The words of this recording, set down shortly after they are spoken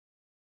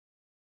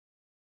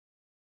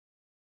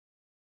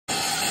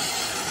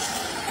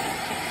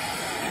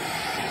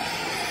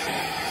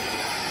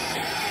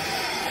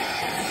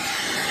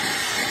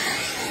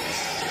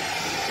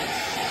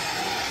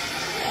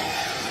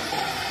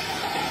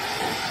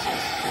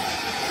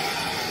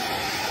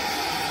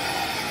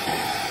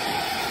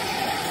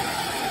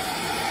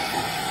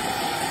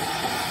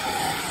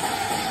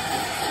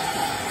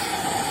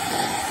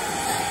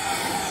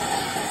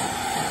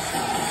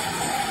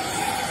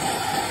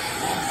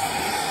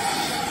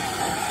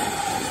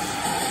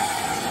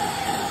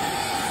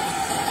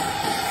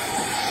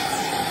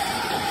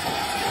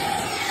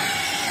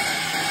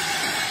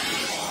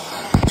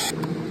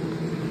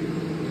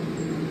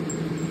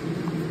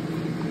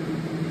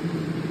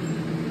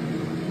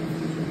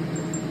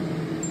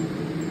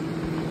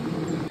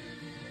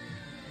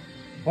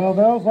Well,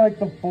 that was like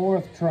the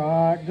fourth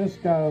try.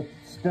 Just gotta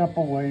step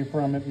away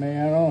from it,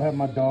 man. I don't have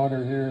my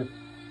daughter here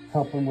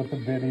helping with the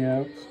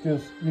video. It's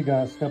just, you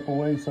gotta step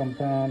away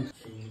sometimes.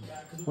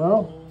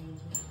 Well,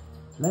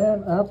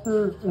 man,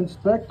 after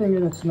inspecting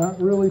it, it's not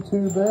really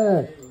too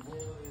bad.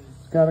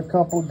 It's got a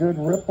couple good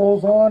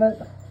ripples on it.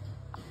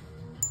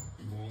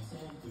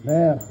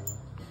 Man,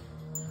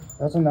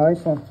 that's a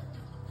nice one.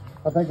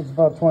 I think it's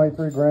about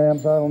 23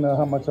 grams. I don't know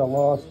how much I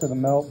lost to the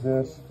melt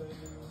dish.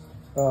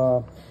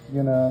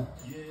 You know,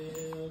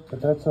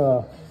 but that's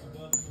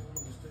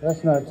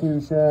not too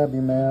shabby,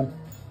 man.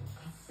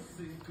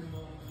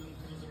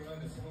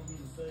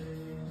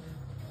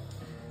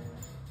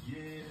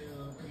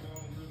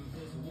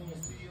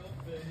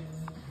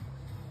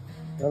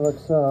 That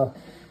looks,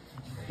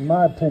 in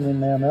my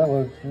opinion, man, that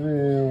looks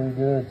really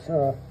good. It's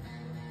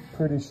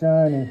pretty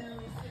shiny.